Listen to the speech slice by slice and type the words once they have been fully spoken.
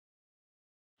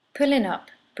Pulling up,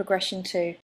 progression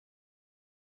 2.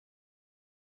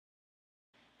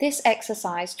 This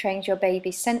exercise trains your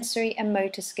baby's sensory and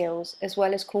motor skills as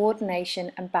well as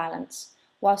coordination and balance,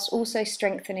 whilst also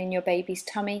strengthening your baby's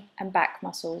tummy and back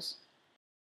muscles.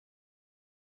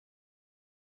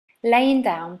 Laying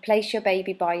down, place your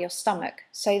baby by your stomach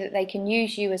so that they can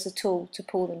use you as a tool to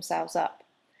pull themselves up.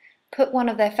 Put one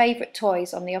of their favourite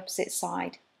toys on the opposite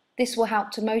side. This will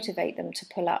help to motivate them to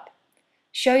pull up.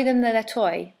 Show them their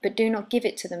toy, but do not give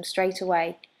it to them straight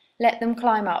away. Let them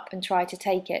climb up and try to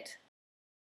take it.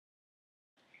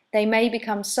 They may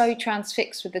become so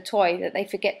transfixed with the toy that they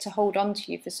forget to hold on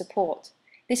to you for support.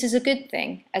 This is a good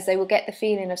thing, as they will get the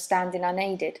feeling of standing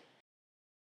unaided.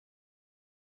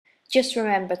 Just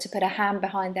remember to put a hand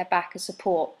behind their back as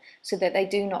support so that they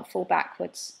do not fall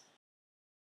backwards.